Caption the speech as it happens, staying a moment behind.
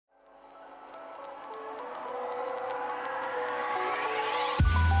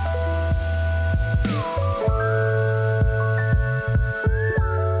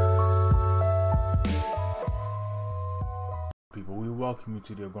welcome you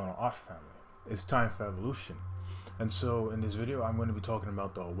to the Agona Art family. It's time for evolution. And so in this video, I'm going to be talking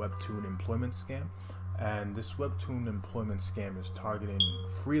about the Webtoon employment scam. And this Webtoon employment scam is targeting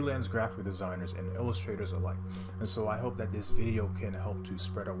freelance graphic designers and illustrators alike. And so I hope that this video can help to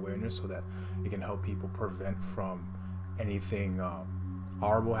spread awareness so that it can help people prevent from anything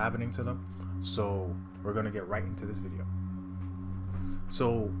horrible happening to them. So we're going to get right into this video.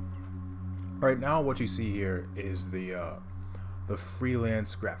 So right now what you see here is the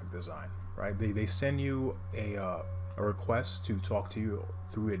freelance graphic design, right? They send you a request to talk to you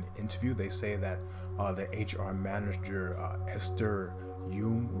through an interview. They say that the HR manager Esther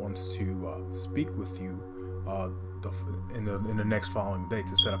Yoon wants to speak with you in the next following day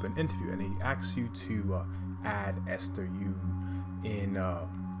to set up an interview, and he asks you to add Esther Yoon in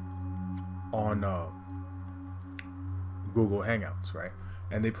on Google Hangouts, right?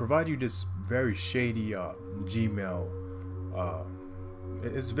 And they provide you this very shady Gmail.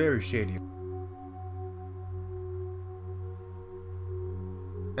 It's very shady.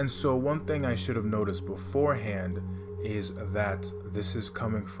 And so one thing I should have noticed beforehand is that this is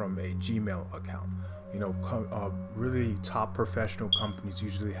coming from a Gmail account. You know, really top professional companies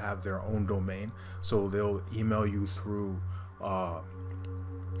usually have their own domain, so they'll email you through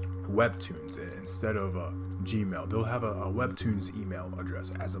Webtoons instead of Gmail. They'll have a Webtoons email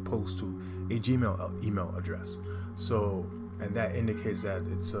address as opposed to a Gmail email address. So, and that indicates that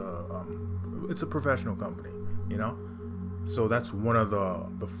it's a professional company, you know. So that's one of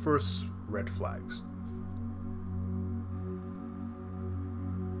the first red flags.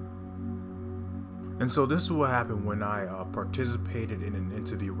 And so this is what happened when I participated in an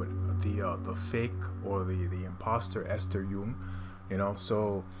interview with the fake or the imposter Esther Yoon. You know,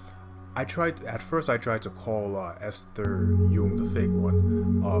 so at first I tried to call Esther Yoon, the fake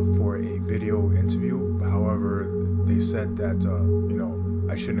one, for a video interview. However, they said that you know,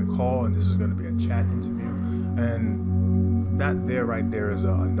 I shouldn't call, and this is going to be a chat interview. And that right there is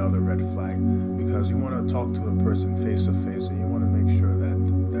another red flag, because you want to talk to the person face to face, and you want to make sure that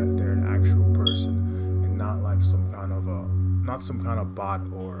they're an actual person and not like some kind of bot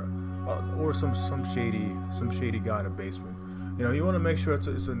or some shady guy in the basement. You know, you want to make sure it's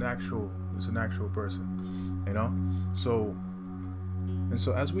an actual person, you know. So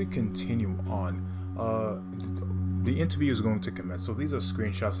as we continue on, the interview is going to commence. So these are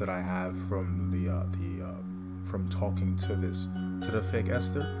screenshots that I have from from talking to the fake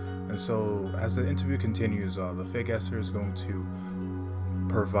Esther. And so as the interview continues, the fake Esther is going to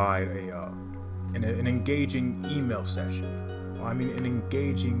provide an engaging email session. An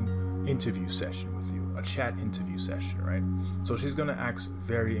engaging interview session with you, a chat interview session, right? So she's gonna ask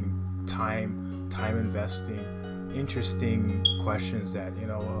very time investing, interesting questions that, you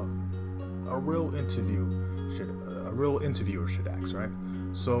know, a real interviewer should ask, right?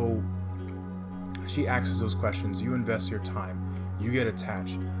 So she asks those questions, you invest your time, you get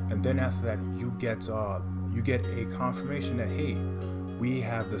attached, and then after that you get a confirmation that, hey, we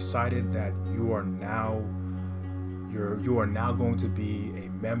have decided that you are now going to be a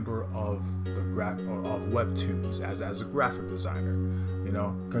member of of Webtoons as a graphic designer. You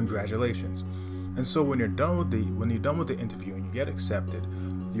know, congratulations. And so when you're done with the interview and you get accepted,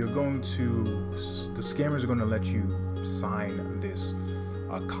 the scammers are going to let you sign this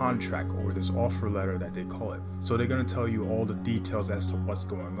contract or this offer letter that they call it. So they're going to tell you all the details as to what's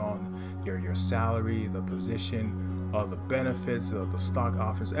going on, your salary, the position, the benefits, the stock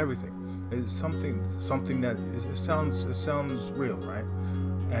options, everything. It's something that it sounds real, right?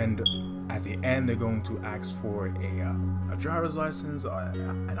 And at the end, they're going to ask for a driver's license,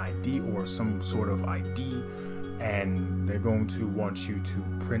 an ID or some sort of ID, and they're going to want you to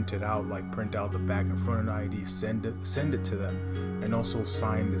print it out, like print out the back and front of the ID, send it to them, and also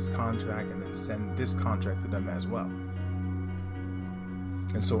sign this contract, and then send this contract to them as well.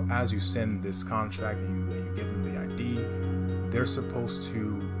 And so as you send this contract and you give them the ID, they're supposed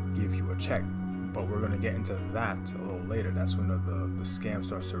to give you a check. But we're going to get into that a little later. That's when the scam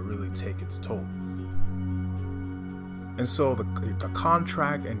starts to really take its toll. And so the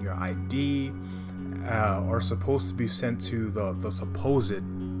contract and your ID are supposed to be sent to the supposed,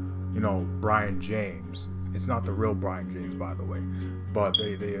 you know, Brian James. It's not the real Brian James, by the way, but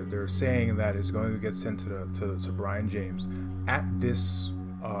they're saying that it's going to get sent to Brian James at this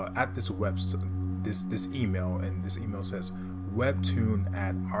website, this email, and this email says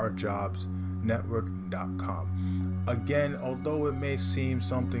webtoon@ourjobsnetwork.com. Again, although it may seem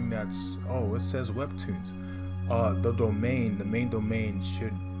something that's, it says Webtoons, the main domain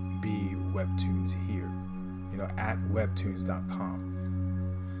should be Webtoons here, you know, at webtoons.com.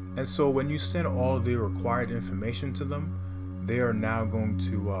 And so when you send all the required information to them, they are now going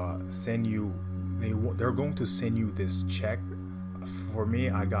to send you. They're going to send you this check. For me,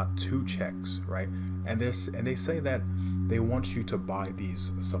 I got 2 checks, right? And they say that they want you to buy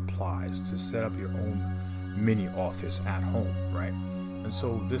these supplies to set up your own mini office at home, right? And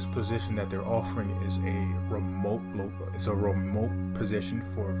so this position that they're offering is a remote position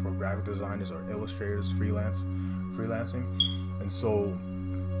for graphic designers or illustrators, freelancing. And so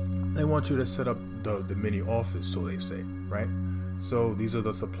they want you to set up the mini office, so they say, right? So these are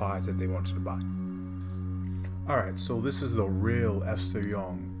the supplies that they want you to buy. Alright, so this is the real Esther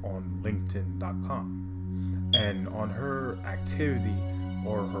Young on LinkedIn.com. And on her activity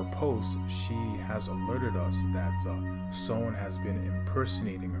or her post, she has alerted us that someone has been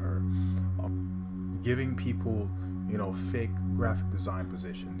impersonating her, giving people, fake graphic design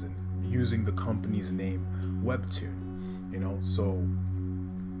positions and using the company's name, Webtoon. So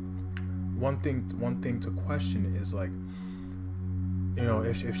one thing to question is like,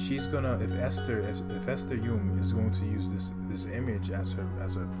 if Esther Young is going to use this image as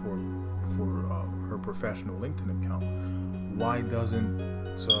for her professional LinkedIn account, why doesn't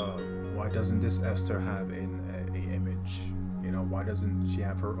this Esther have a image? Why doesn't she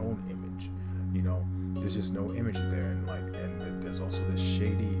have her own image? There's just no image there, and there's also this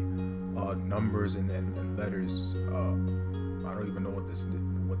shady numbers and letters. I don't even know what this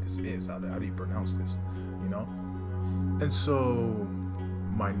is. How do you pronounce this? And so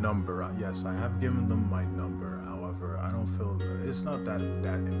my number, yes, I have given them my number. However, I don't feel it's not that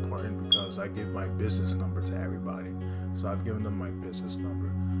important because I give my business number to everybody. So I've given them my business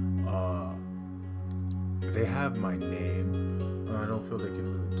number. They have my name. I don't feel they can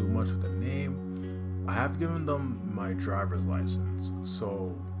really do much with the name. I have given them my driver's license,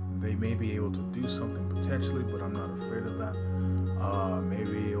 so they may be able to do something potentially, but I'm not afraid of that.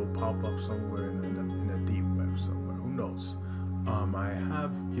 Maybe it'll pop up somewhere in a deep web somewhere. Who knows? I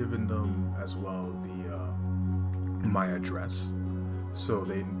have given them as well my address, so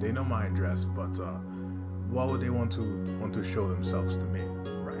they know my address. But why would they want to show themselves to me,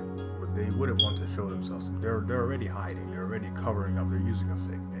 right? But they wouldn't want to show themselves. They're already hiding. They're already covering up. They're using a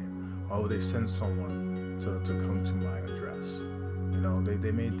fake name. Why would they send someone to come to my address?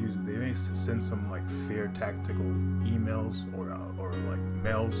 They may send some like fear tactical emails or like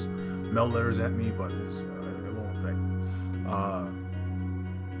mail letters at me, but it won't affect me.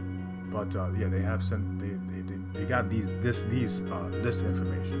 Yeah, they have sent they got this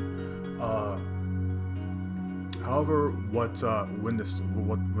information. However, when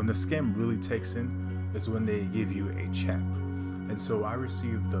the scam really takes in is when they give you a check, and so I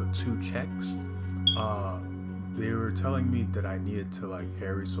received the 2 checks. They were telling me that I needed to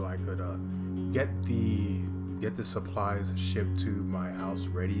hurry so I could get the supplies shipped to my house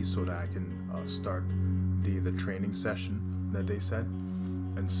ready so that I can start the training session that they said.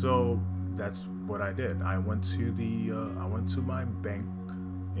 And so that's what I did. I went to my bank.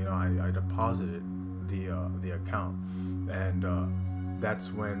 I deposited the account, and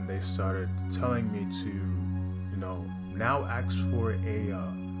that's when they started telling me to now ask for a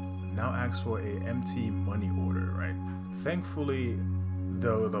empty money order, right? Thankfully,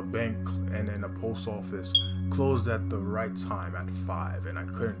 the bank and the post office closed at the right time at 5, and I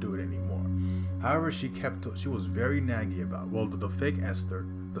couldn't do it anymore. However, she was very naggy about. Well, the fake Esther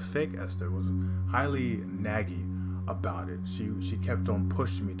was highly naggy about it. She kept on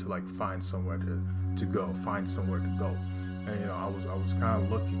pushing me to find somewhere to go, and I was kind of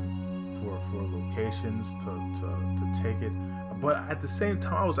looking for locations to take it. But at the same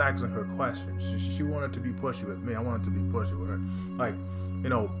time, I was asking her questions. She wanted to be pushy with me. I wanted to be pushy with her.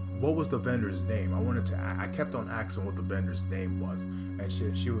 What was the vendor's name? I kept on asking what the vendor's name was, and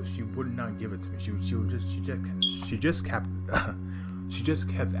she would not give it to me. She just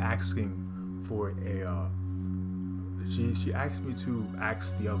kept asking for a. She asked me to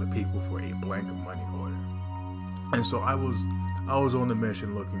ask the other people for a blank money order, and so I was on the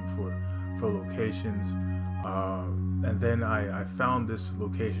mission looking for locations. And then I found this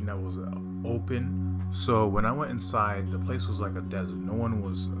location that was open. So when I went inside, the place was like a desert. No one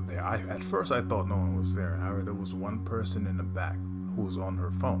was there. At first I thought no one was there. However, there was one person in the back who was on her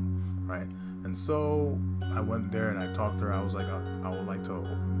phone, right? And so I went there and I talked to her. I was like, I would like to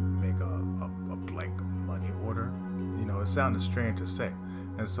make a blank money order. It sounded strange to say.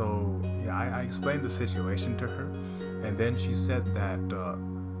 And so yeah, I explained the situation to her, and then she said that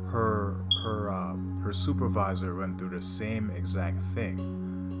her supervisor went through the same exact thing,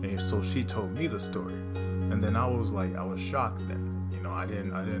 and so she told me the story, and then I was shocked. Then I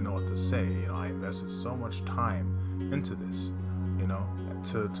didn't know what to say. I invested so much time into this,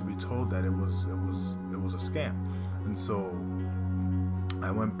 to be told that it was a scam. And so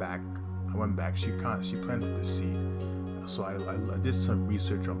I went back. She planted the seed. So I did some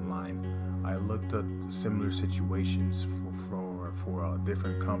research online. I looked at similar situations for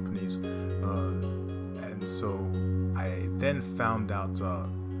different companies, and so I then found out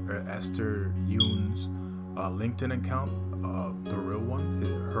Esther Yoon's LinkedIn account, the real one,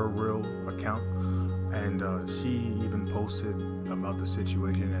 her real account, and she even posted about the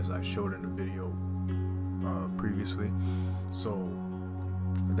situation as I showed in the video previously. So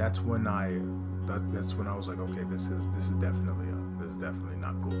that's when I was like, okay, this is definitely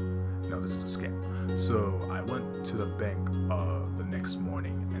not cool. You know, this is a scam. So I went to the bank the next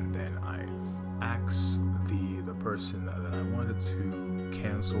morning, and then I asked the person that I wanted to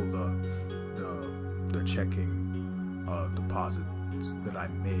cancel the checking deposits that I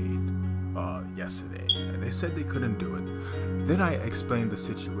made yesterday, and they said they couldn't do it. Then I explained the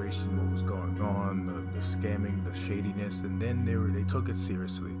situation, what was going on, the scamming, the shadiness, and then they took it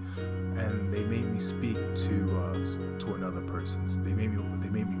seriously, and they made me speak to another person. They made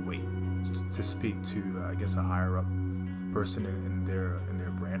me wait to speak to I guess a higher up person in their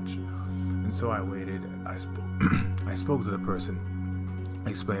branch, and so I waited. And I spoke to the person,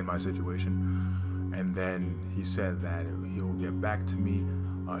 explained my situation, and then he said that he'll get back to me.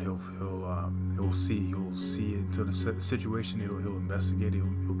 He'll see into the situation. He'll investigate. He'll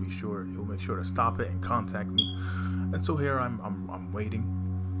make sure to stop it and contact me. And so here I'm waiting.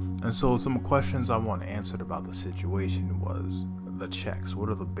 And so some questions I want answered about the situation was the checks. What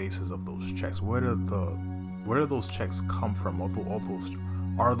are the basis of those checks? Where do those checks come from?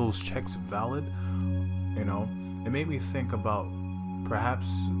 Are those checks valid? You know, it made me think about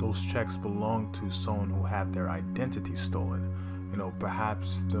perhaps those checks belong to someone who had their identity stolen. You know,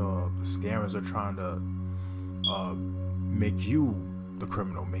 perhaps the scammers are trying to make you the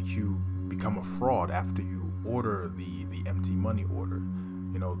criminal, make you become a fraud after you order the empty money order,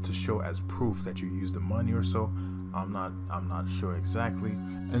 you know, to show as proof that you used the money or so. I'm not sure exactly.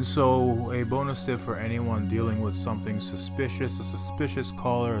 And so a bonus tip for anyone dealing with something suspicious, a suspicious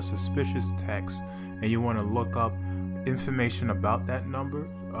caller, a suspicious text, and you want to look up information about that number,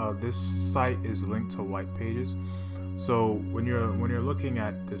 this site is linked to white pages. So when you're looking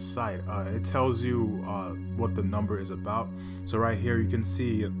at this site, it tells you what the number is about. So right here you can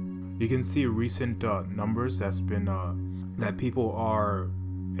see recent numbers that's been that people are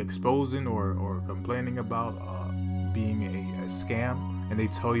exposing or complaining about being a scam, and they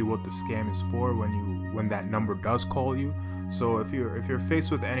tell you what the scam is for when that number does call you. So if you're faced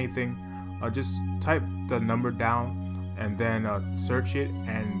with anything, just type the number down and then search it,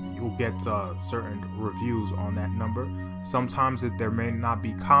 and you'll get certain reviews on that number. Sometimes there may not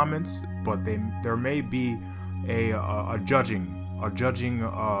be comments, but there may be a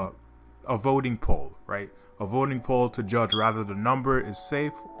voting poll, right? A voting poll to judge whether the number is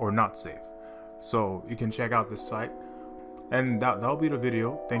safe or not safe. So you can check out this site, and that'll be the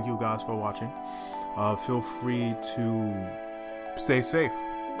video. Thank you guys for watching. Feel free to stay safe.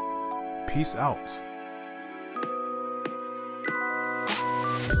 Peace out.